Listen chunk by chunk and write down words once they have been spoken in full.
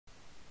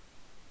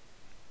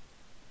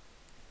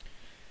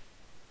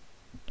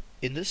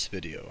In this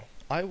video,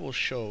 I will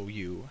show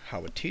you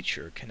how a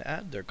teacher can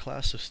add their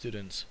class of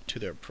students to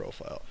their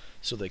profile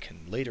so they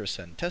can later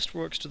send test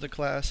works to the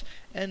class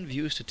and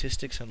view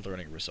statistics and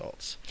learning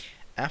results.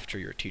 After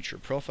your teacher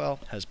profile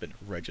has been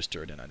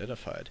registered and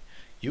identified,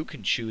 you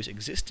can choose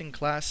existing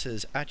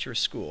classes at your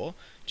school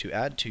to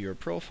add to your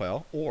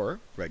profile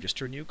or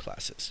register new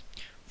classes.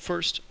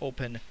 First,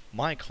 open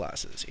My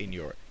Classes in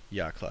your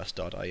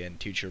Yaclass.in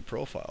teacher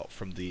profile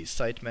from the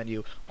site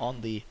menu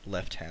on the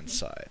left-hand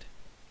side.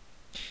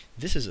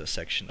 This is a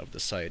section of the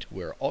site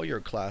where all your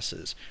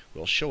classes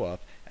will show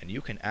up and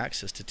you can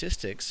access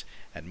statistics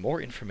and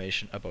more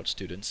information about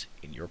students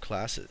in your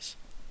classes.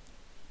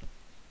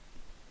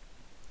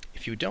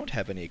 If you don't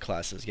have any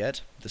classes yet,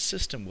 the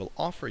system will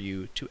offer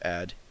you to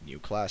add new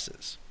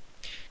classes.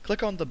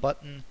 Click on the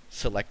button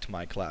Select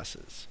My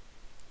Classes.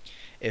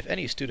 If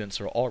any students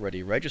are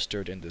already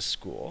registered in this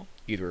school,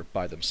 either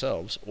by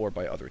themselves or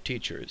by other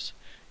teachers,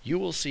 you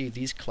will see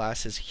these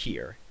classes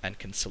here and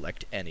can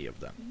select any of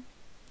them.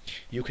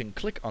 You can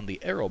click on the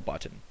arrow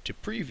button to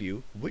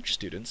preview which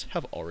students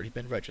have already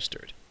been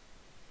registered.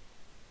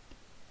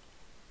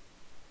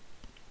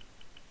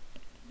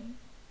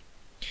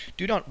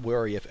 Do not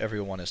worry if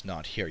everyone is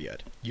not here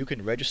yet. You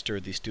can register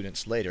these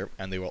students later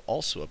and they will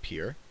also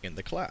appear in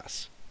the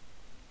class.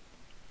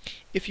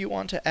 If you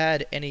want to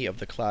add any of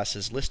the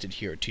classes listed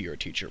here to your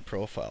teacher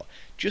profile,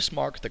 just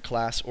mark the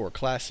class or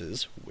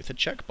classes with a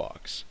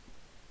checkbox.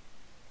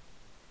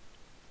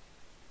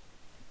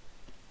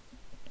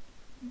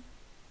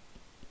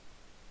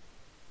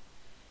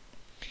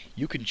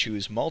 You can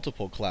choose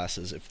multiple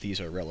classes if these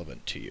are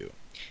relevant to you.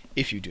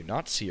 If you do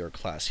not see your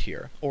class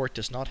here, or it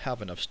does not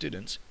have enough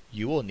students,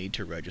 you will need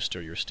to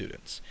register your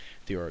students.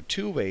 There are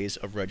two ways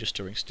of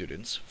registering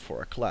students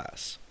for a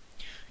class.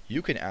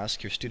 You can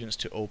ask your students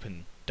to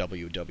open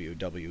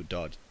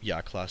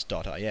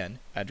www.yaclass.in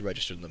and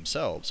register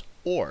themselves,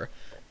 or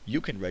you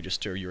can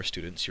register your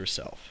students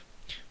yourself.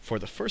 For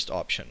the first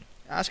option,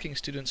 asking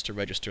students to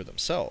register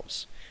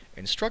themselves,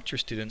 instruct your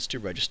students to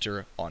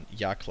register on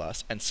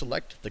Yaclass and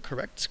select the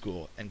correct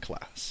school and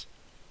class.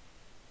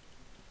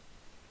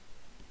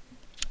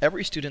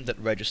 Every student that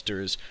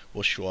registers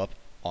will show up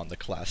on the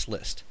class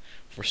list.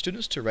 For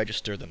students to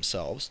register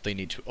themselves, they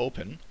need to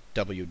open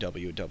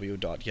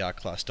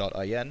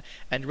www.yaclass.in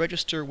and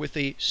register with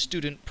a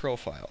student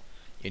profile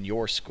in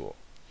your school.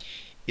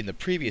 In the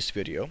previous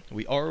video,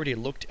 we already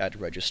looked at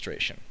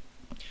registration.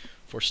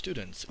 For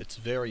students, it's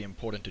very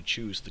important to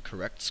choose the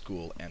correct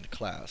school and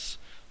class,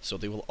 so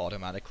they will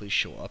automatically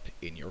show up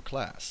in your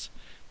class.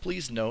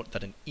 Please note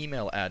that an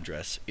email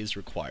address is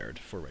required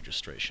for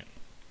registration.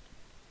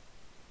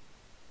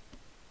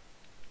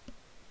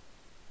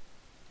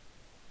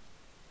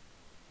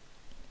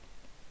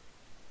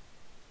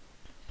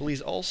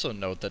 Please also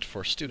note that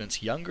for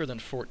students younger than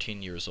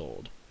 14 years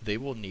old, they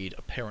will need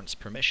a parent's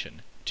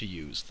permission to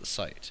use the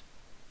site.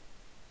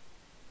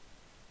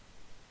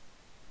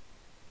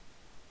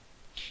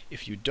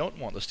 If you don't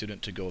want the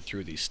student to go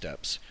through these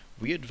steps,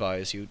 we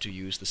advise you to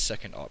use the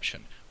second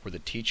option, where the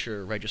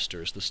teacher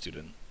registers the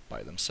student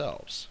by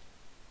themselves.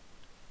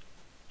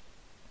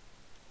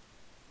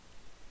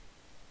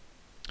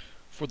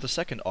 For the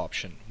second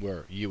option,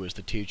 where you as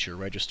the teacher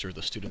register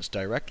the students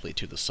directly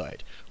to the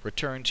site,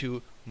 return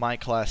to My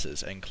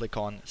Classes and click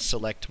on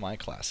Select My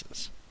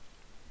Classes.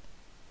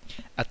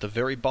 At the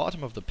very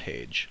bottom of the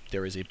page,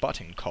 there is a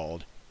button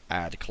called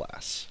Add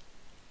Class.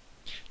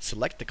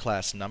 Select the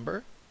class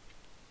number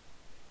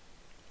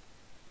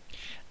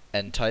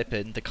and type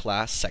in the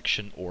class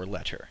section or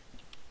letter.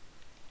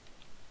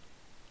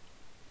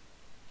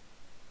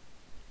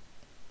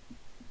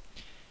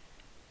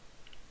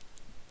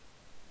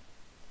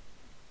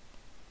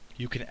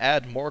 You can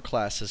add more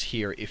classes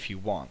here if you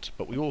want,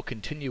 but we will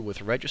continue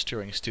with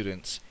registering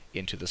students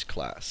into this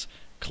class.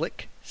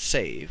 Click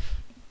Save,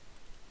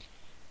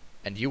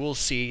 and you will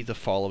see the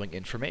following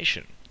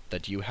information: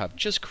 that you have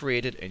just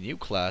created a new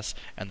class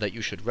and that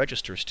you should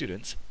register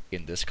students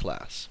in this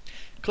class.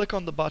 Click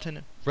on the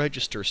button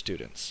Register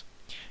Students.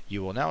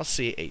 You will now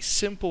see a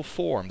simple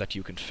form that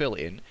you can fill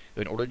in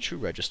order to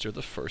register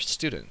the first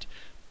student.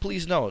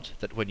 Please note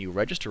that when you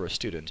register a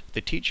student,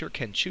 the teacher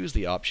can choose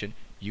the option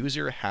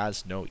User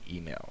has no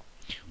email,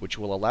 which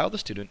will allow the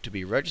student to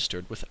be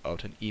registered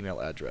without an email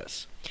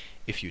address.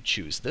 If you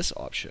choose this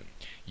option,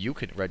 you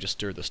can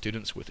register the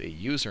students with a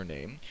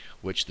username,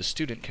 which the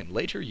student can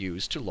later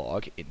use to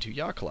log into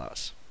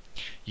Yaclass.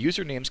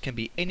 Usernames can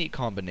be any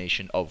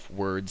combination of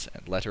words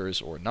and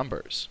letters or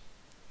numbers.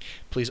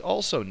 Please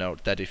also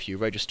note that if you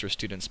register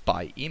students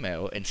by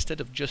email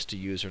instead of just a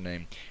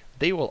username,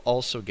 they will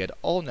also get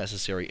all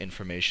necessary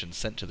information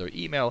sent to their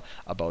email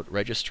about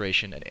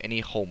registration and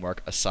any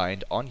homework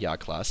assigned on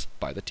Yaclass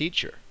by the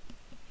teacher.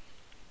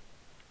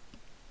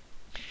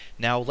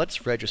 Now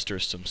let's register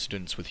some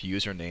students with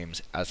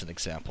usernames as an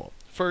example.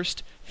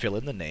 First, fill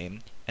in the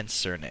name and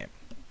surname.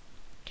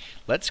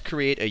 Let's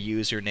create a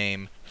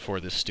username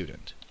for this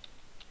student.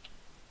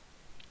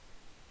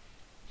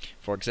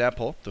 For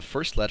example, the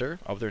first letter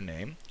of their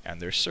name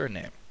and their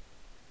surname.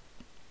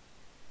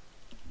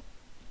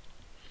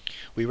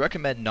 We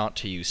recommend not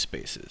to use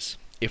spaces.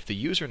 If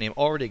the username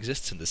already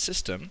exists in the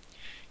system,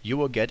 you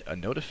will get a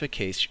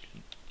notification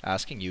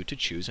asking you to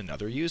choose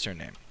another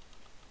username.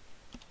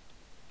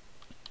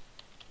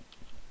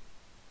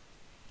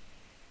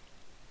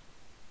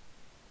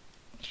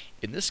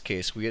 In this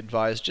case, we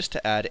advise just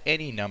to add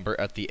any number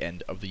at the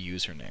end of the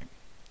username.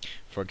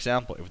 For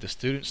example, if the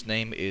student's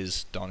name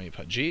is Donny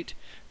Pajit,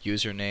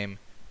 username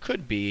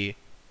could be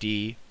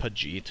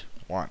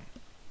dpajit1.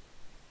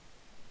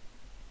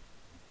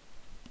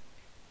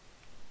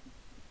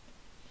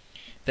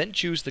 Then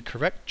choose the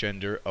correct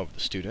gender of the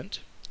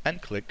student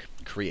and click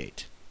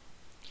Create.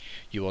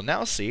 You will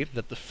now see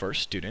that the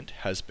first student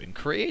has been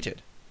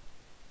created.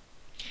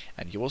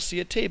 And you will see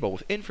a table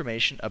with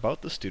information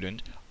about the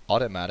student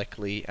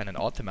automatically and an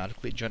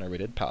automatically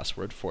generated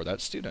password for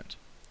that student.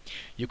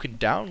 You can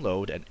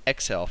download an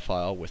Excel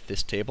file with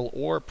this table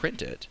or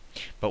print it,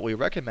 but we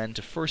recommend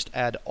to first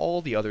add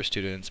all the other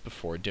students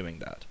before doing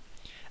that.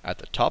 At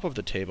the top of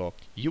the table,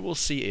 you will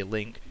see a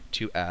link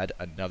to add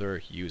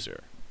another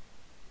user.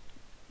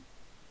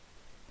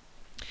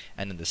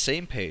 And in the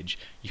same page,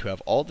 you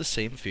have all the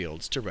same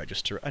fields to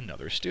register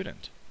another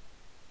student.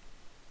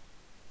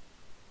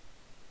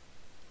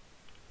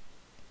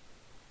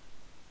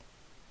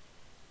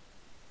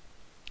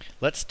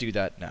 Let's do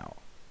that now.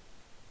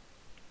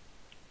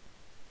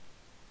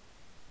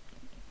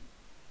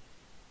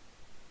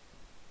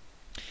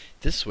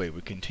 This way,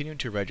 we continue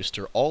to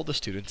register all the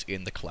students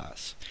in the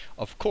class.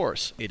 Of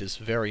course, it is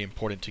very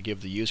important to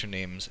give the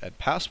usernames and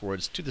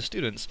passwords to the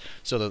students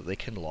so that they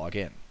can log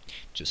in.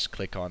 Just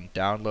click on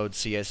Download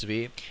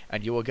CSV,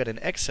 and you will get an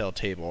Excel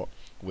table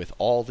with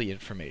all the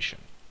information.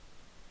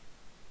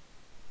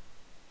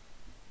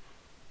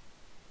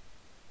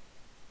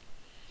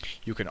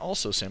 You can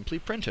also simply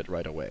print it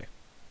right away.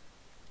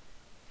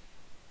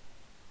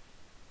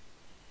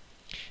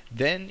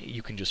 Then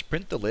you can just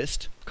print the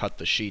list, cut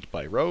the sheet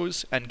by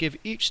rows, and give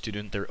each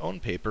student their own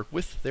paper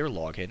with their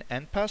login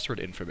and password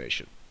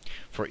information.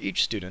 For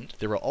each student,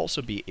 there will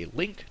also be a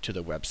link to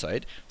the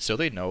website so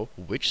they know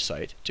which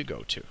site to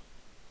go to.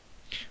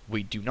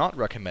 We do not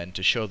recommend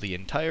to show the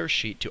entire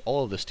sheet to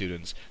all of the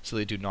students so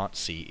they do not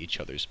see each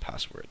other's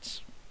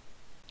passwords.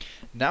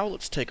 Now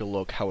let's take a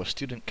look how a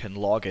student can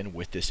log in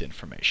with this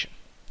information.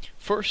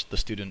 First, the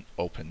student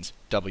opens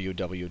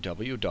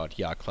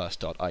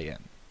www.yaclass.in.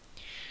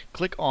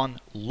 Click on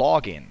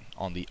Login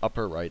on the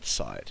upper right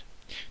side.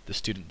 The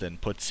student then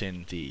puts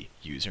in the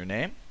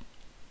username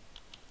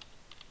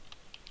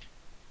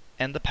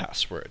and the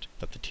password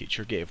that the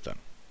teacher gave them.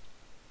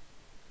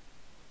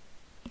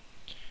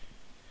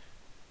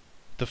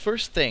 The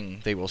first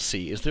thing they will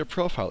see is their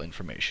profile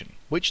information,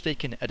 which they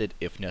can edit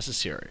if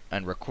necessary,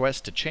 and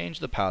request to change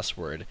the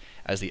password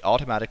as the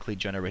automatically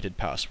generated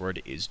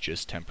password is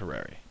just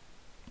temporary.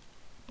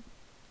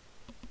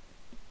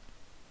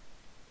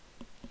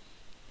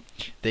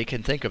 They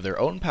can think of their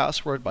own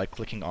password by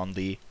clicking on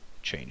the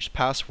Changed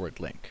Password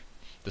link.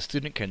 The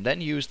student can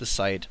then use the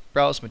site,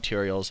 browse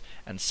materials,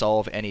 and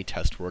solve any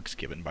test works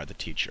given by the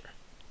teacher.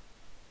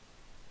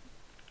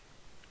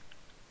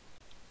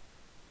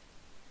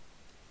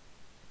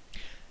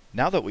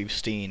 Now that we've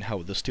seen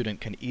how the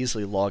student can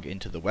easily log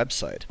into the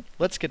website,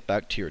 let's get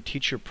back to your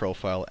teacher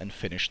profile and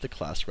finish the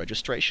class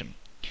registration.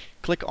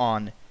 Click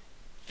on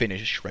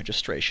Finish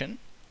Registration,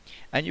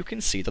 and you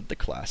can see that the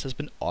class has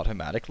been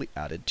automatically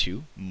added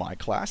to My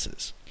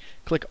Classes.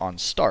 Click on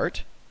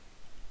Start,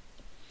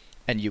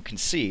 and you can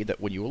see that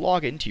when you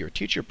log into your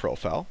teacher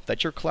profile,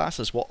 that your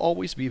classes will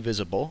always be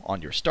visible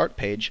on your Start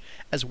page,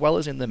 as well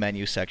as in the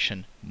menu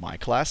section, My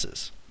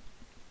Classes.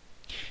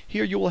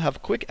 Here you will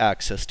have quick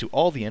access to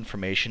all the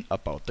information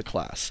about the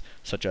class,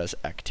 such as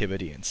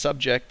activity and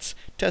subjects,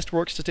 test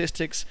work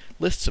statistics,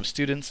 lists of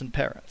students and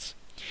parents.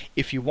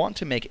 If you want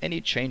to make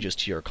any changes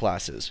to your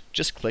classes,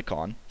 just click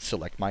on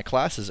Select My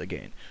Classes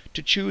again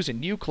to choose a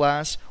new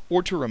class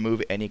or to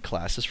remove any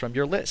classes from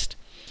your list.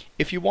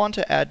 If you want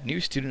to add new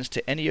students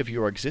to any of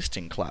your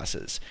existing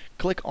classes,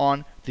 click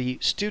on the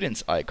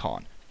Students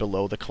icon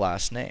below the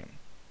class name.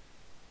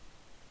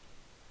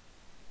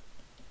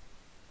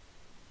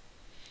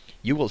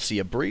 You will see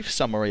a brief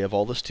summary of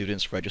all the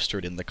students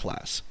registered in the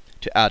class.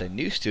 To add a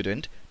new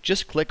student,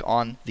 just click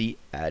on the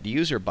Add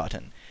User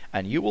button,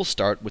 and you will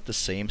start with the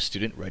same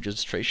student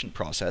registration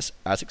process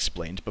as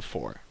explained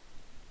before.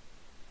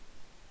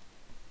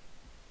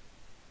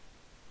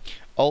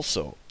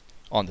 Also,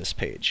 on this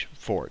page,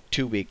 for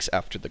 2 weeks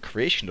after the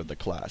creation of the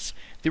class,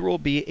 there will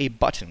be a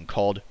button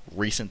called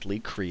Recently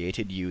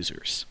Created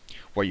Users,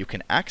 where you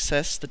can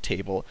access the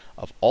table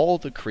of all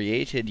the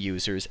created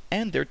users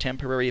and their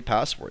temporary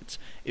passwords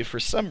if for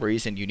some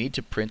reason you need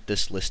to print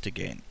this list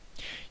again.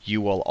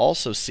 You will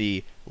also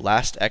see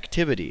Last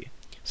Activity,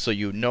 so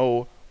you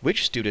know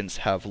which students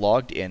have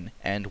logged in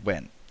and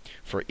when.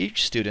 For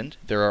each student,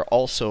 there are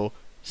also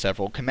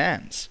several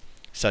commands,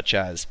 such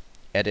as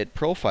Edit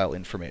Profile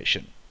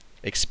Information,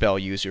 Expel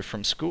User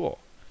from School,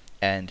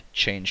 and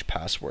Change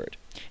Password.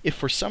 If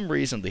for some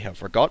reason they have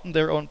forgotten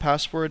their own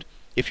password,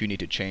 if you need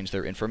to change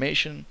their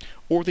information,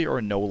 or they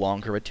are no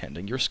longer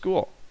attending your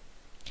school.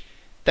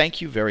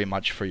 Thank you very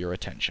much for your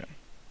attention.